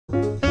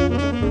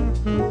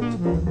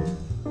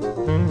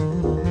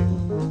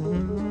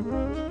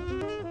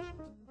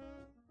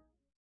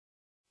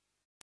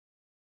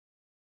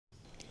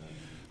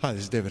Hi,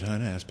 this is David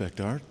Heine,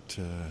 Aspect Art.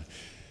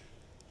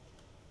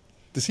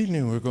 This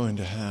evening we're going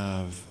to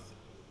have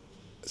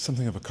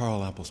something of a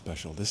Karel Appel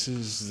special. This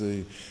is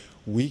the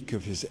week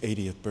of his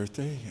 80th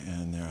birthday,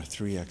 and there are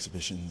 3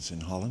 exhibitions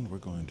in Holland. We're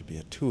going to be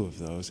at 2 of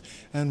those,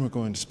 and we're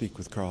going to speak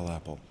with Karel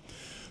Appel.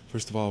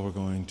 First of all, we're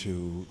going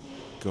to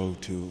go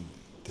to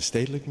the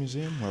Stedelijk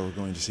Museum, where we're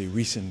going to see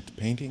recent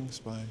paintings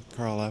by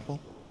Karel Appel,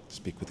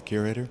 speak with the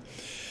curator.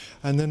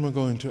 And then we're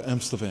going to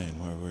Amstelveen,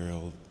 where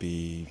we'll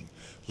be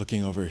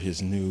looking over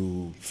his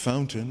new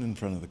fountain in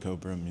front of the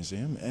Cobra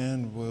Museum,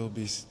 and we'll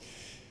be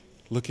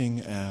looking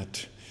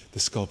at the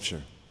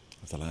sculpture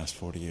of the last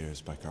 40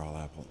 years by Karel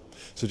Appel.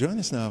 So join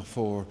us now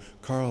for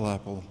Karel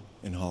Appel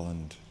in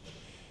Holland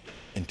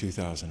in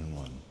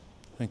 2001.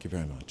 Thank you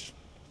very much.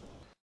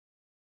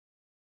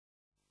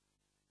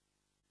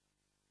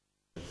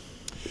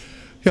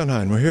 Jan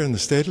Hein, we're here in the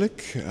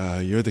Stedelijk.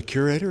 You're the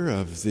curator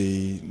of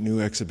the new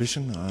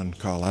exhibition on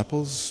Karel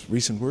Appel's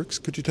recent works.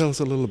 Could you tell us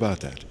a little about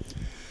that?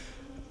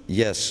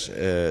 Yes,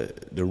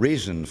 the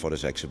reason for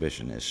this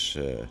exhibition is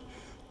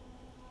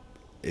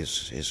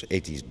his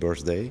 80th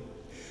birthday,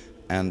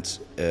 and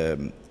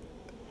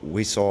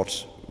we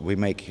thought we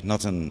make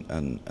not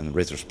a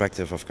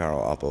retrospective of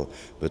Karel Appel,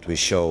 but we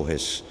show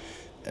his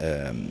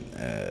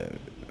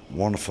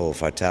wonderful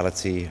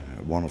vitality,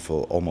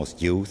 wonderful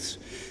almost youth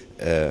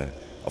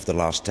of the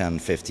last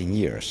 10-15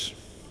 years.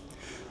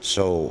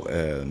 So,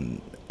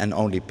 and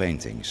only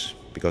paintings,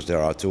 because there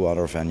are 2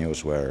 other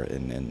venues where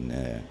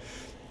in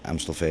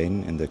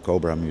Amstelveen, in the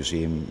Cobra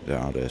Museum, there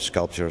are the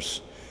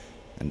sculptures,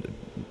 and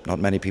not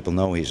many people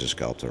know he's a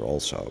sculptor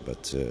also,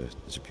 but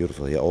it's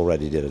beautiful. He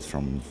already did it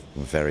from a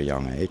very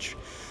young age,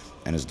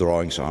 and his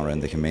drawings are in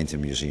the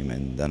Gemeentemuseum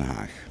in Den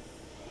Haag.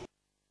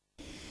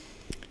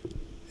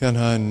 Jan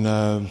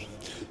Hein,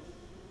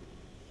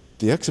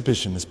 the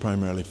exhibition is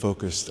primarily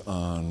focused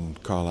on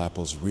Karel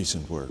Appel's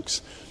recent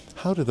works.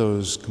 How do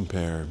those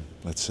compare,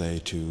 let's say,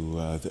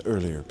 to the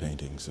earlier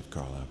paintings of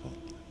Karel Appel?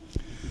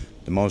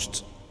 The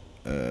most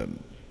I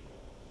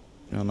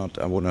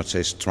would not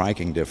say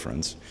striking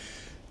difference,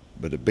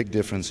 but a big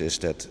difference is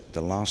that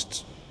the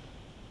last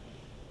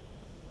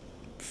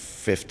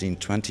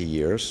 15-20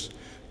 years,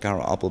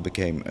 Karel Appel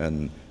became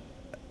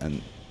a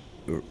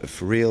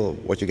real,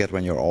 what you get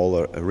when you're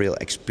older, a real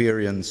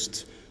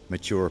experienced,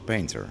 mature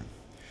painter.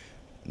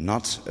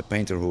 Not a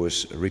painter who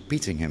is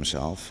repeating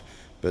himself,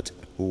 but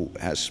who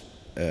has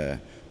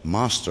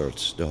mastered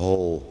the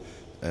whole,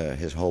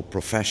 his whole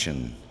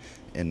profession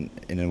in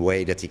a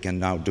way that he can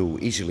now do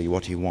easily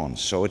what he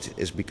wants. So it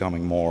is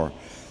becoming more,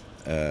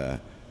 not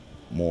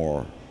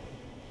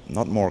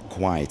more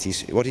quiet. He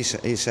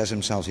says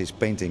himself, he's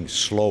painting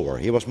slower.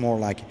 He was more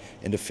like,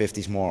 in the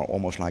 50s, more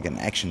almost like an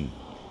action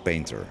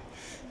painter.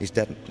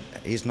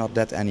 He's not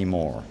that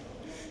anymore.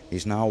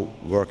 He's now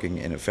working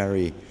in a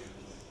very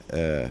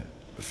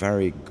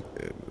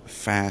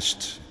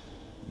fast,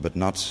 but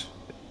not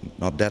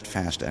that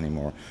fast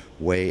anymore,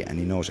 way, and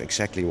he knows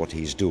exactly what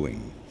he's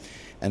doing.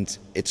 And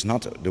it's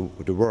not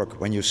the work,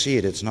 when you see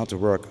it, it's not the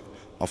work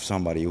of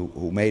somebody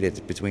who made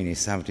it between his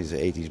 70th and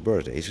 80th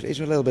birthday. It's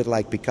a little bit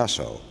like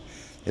Picasso.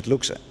 It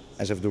looks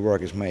as if the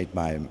work is made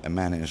by a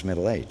man in his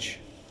middle age.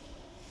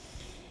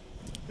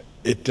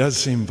 It does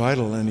seem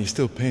vital, and he's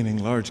still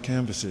painting large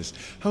canvases.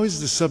 How is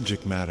the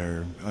subject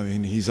matter? I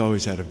mean, he's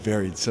always had a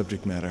varied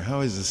subject matter.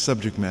 How is the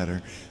subject matter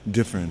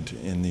different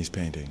in these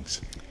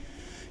paintings?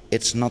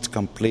 It's not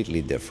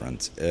completely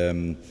different.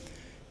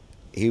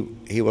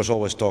 He was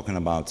always talking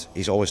about.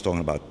 He's always talking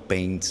about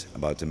paint,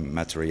 about the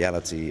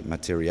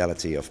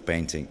materiality of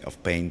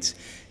paint.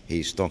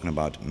 He's talking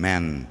about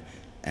man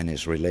and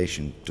his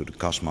relation to the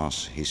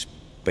cosmos. He's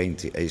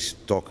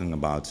talking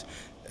about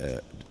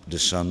the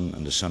sun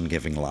and the sun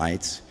giving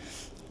light.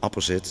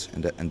 Opposite,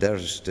 and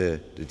there's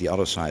the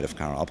other side of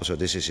Karel Appel. So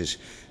this is his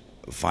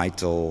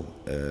vital,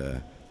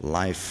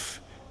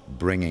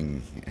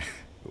 life-bringing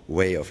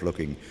way of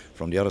looking.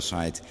 From the other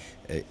side,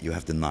 you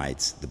have the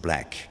night, the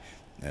black.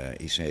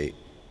 He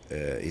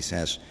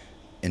says,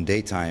 in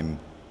daytime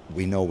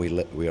we know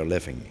we are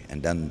living,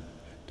 and then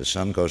the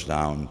sun goes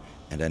down,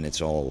 and then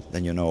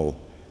then you know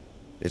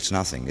it's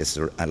nothing. It's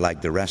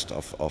like the rest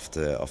of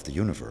the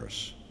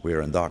universe. We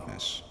are in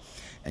darkness,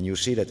 and you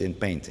see that in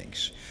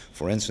paintings.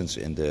 For instance,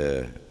 at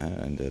the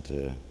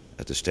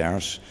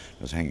stairs,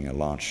 was hanging a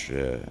large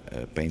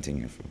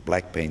painting, a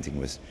black painting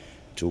with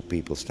 2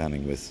 people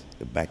standing with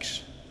the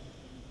backs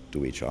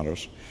to each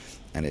other's.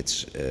 And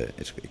it's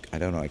I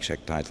don't know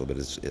exact title, but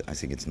I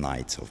think it's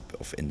Night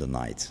of In the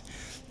Night.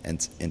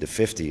 And in the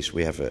 50s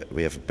we have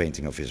a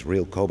painting of his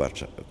real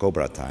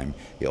Cobra time.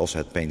 He also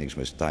had paintings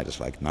with titles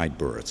like Night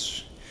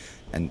Birds,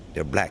 and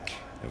they're black,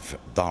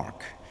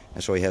 dark.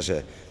 And so he has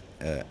a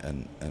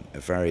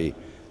very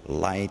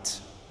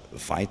light,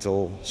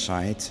 vital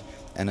side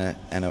and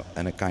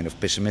a kind of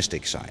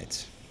pessimistic side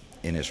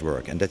in his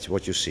work, and that's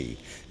what you see.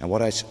 And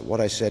what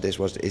I said is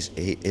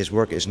his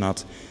work is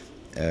not.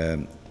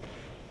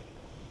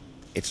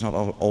 It's not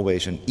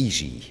always an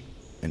easy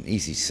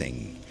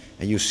thing.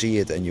 and you see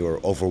it and you're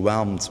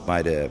overwhelmed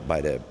by the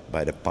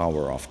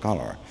power of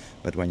color.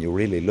 But when you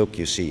really look,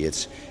 you see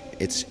it's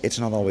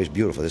not always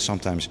beautiful. It's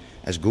sometimes,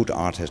 as good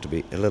art has to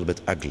be, a little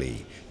bit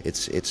ugly.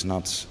 It's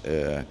not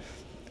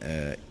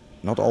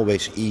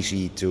always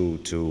easy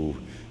to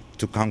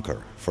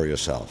conquer for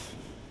yourself,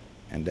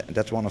 and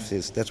that's why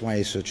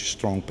he's such a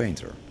strong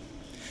painter.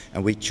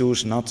 And we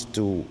choose not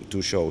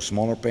to show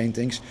smaller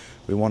paintings.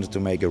 We wanted to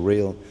make a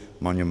real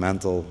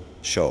monumental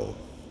show.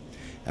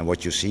 And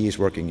what you see is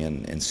working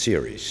in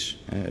series.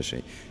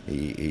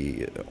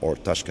 Or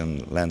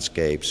Tuscan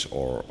landscapes,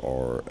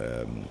 or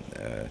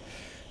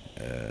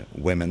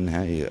women.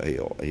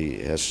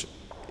 He has,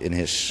 in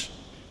his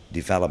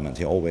development,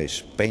 he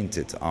always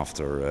painted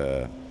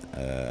after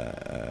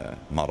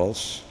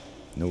models,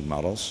 nude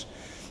models.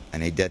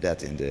 And he did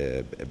that in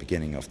the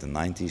beginning of the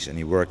 90s, and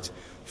he worked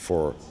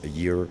for a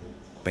year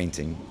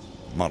painting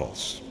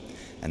models.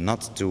 And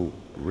not to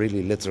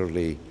really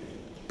literally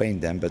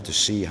paint them, but to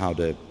see how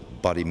the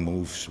body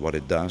moves, what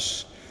it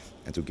does,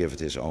 and to give it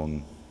his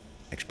own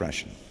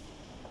expression.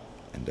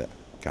 And the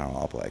Karel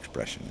Appel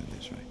expression in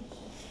this way.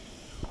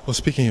 Well,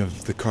 speaking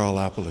of the Karel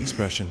Appel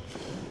expression,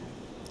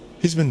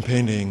 he's been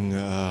painting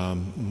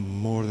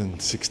more than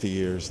 60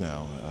 years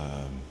now.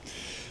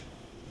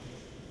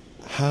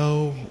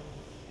 How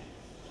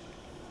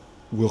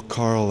will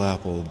Karel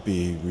Appel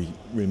be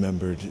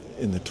remembered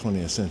in the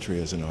 20th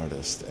century as an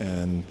artist?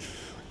 And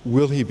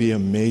will he be a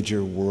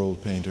major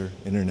world painter,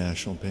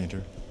 international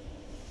painter?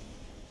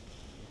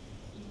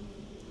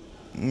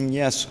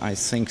 Yes, I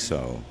think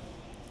so.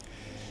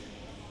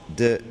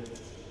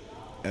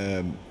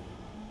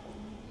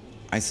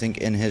 I think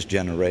in his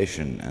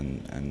generation,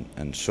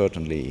 and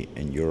certainly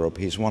in Europe,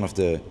 he's one of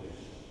the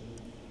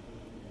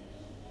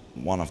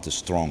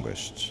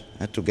strongest.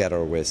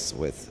 Together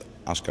with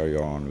Oscar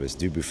Jorn, with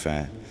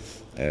Dubuffet.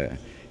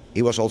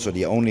 He was also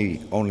the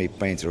only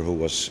painter who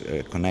was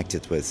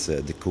connected with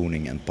de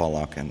Kooning and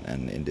Pollock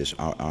and in this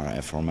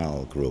R.F.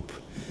 Hormel group.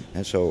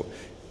 And so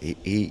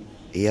he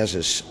has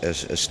a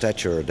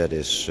stature that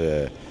is,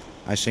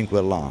 I think,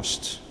 will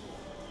last.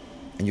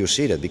 And you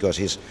see that because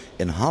he's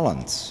in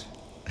Holland.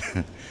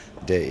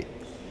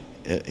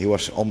 He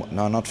was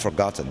not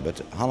forgotten,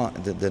 but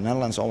Holland, the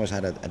Netherlands always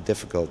had a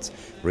difficult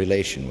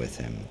relation with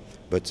him.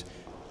 But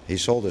he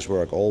sold his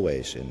work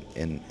always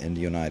in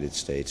the United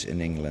States,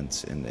 in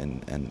England,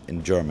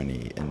 in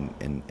Germany,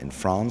 in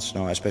France.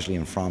 No, especially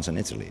in France and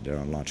Italy. There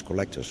are large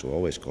collectors who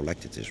always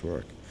collected his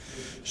work.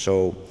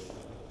 So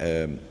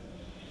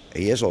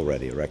he is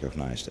already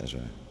recognized as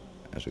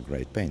a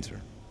great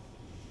painter.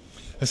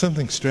 There's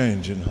something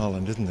strange in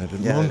Holland, isn't it?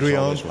 Yeah,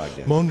 Mondrian, like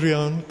that.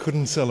 Mondrian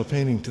couldn't sell a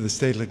painting to the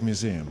Stedelijk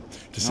Museum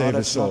to save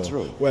his soul. No, that's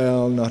not true.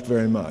 Well, not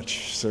very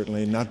much.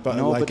 Certainly not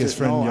like his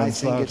friend Jan Hein I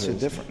think it's a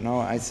different.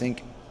 I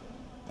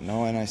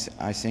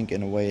think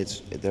in a way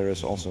there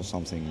is also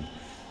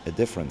a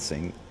different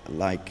thing.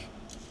 Like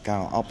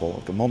Karel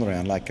Appel,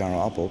 Mondrian, like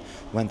Karel Appel,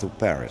 went to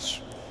Paris.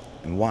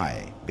 And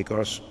why?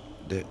 Because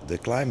the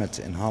climate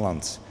in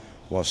Holland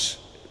was,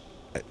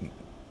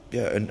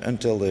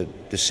 until the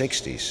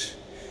 60s.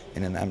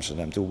 And in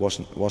Amsterdam too was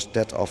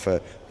that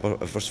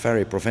was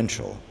very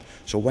provincial.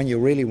 So when you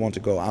really want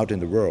to go out in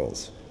the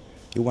world,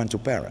 you went to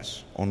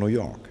Paris or New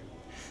York,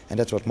 and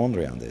that's what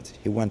Mondrian did.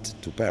 He went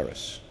to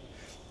Paris.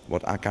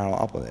 What Karel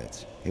Appel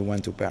did, he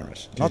went to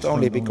Paris. Not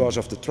only because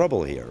of the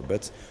trouble here,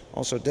 but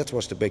also that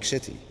was the big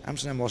city.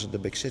 Amsterdam wasn't the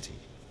big city.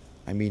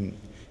 I mean,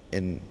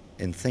 in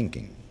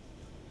thinking,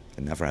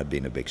 it never had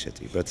been a big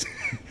city, but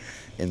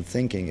in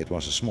thinking it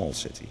was a small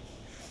city,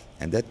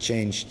 and that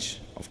changed,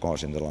 of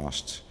course, in the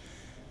last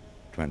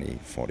 20,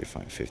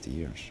 45, 50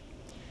 years.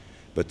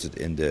 But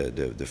in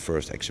the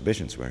first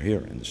exhibitions were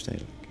here in the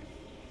Stedelijk,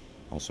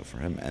 also for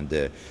him. And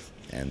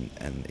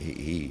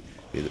he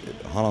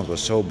Holland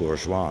was so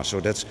bourgeois, so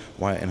that's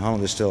why in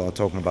Holland they still are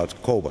talking about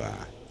Cobra.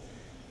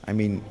 I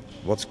mean,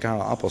 what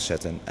Karel Appel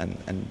said,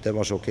 and that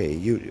was okay.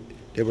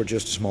 They were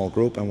just a small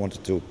group and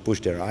wanted to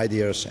push their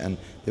ideas, and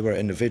they were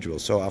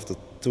individuals. So after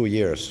 2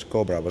 years,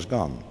 Cobra was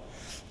gone.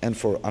 And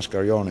for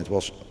Oscar Jorn, it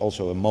was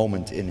also a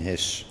moment in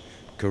his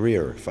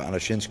career, for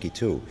Alashinsky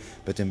too.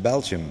 But in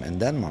Belgium and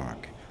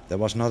Denmark, there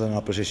was not an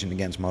opposition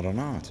against modern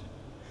art.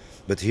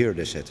 But here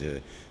they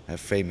said,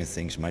 famous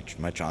things,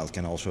 my child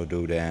can also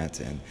do that.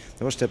 And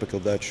that was typical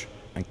Dutch.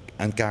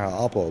 And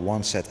Karel Appel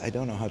once said, I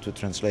don't know how to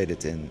translate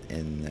it in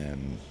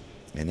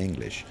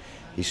English.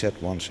 He said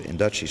once, in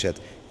Dutch, he said,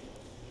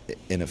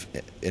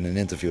 in an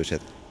interview, he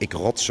said, ik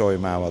rotzooi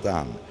maar wat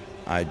aan.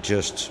 I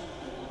just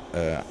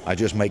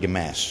make a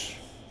mess.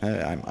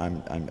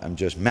 I'm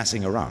just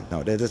messing around.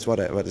 No,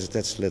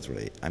 that's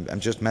literally. I'm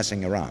just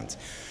messing around.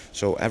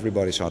 So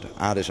everybody thought,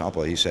 this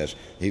Appel, he says,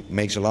 he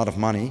makes a lot of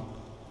money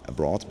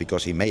abroad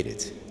because he made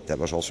it. That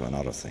was also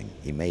another thing.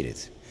 He made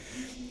it.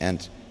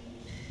 And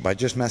by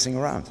just messing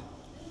around.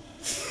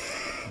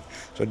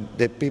 So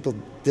the people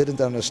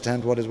didn't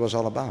understand what it was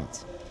all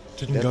about.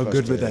 Didn't go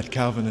good with that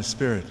Calvinist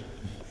spirit.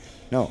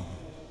 No.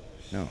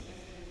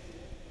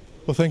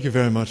 Well, thank you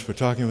very much for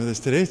talking with us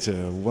today. It's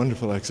a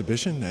wonderful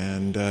exhibition,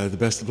 and the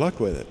best of luck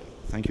with it.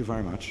 Thank you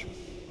very much.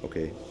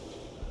 Okay.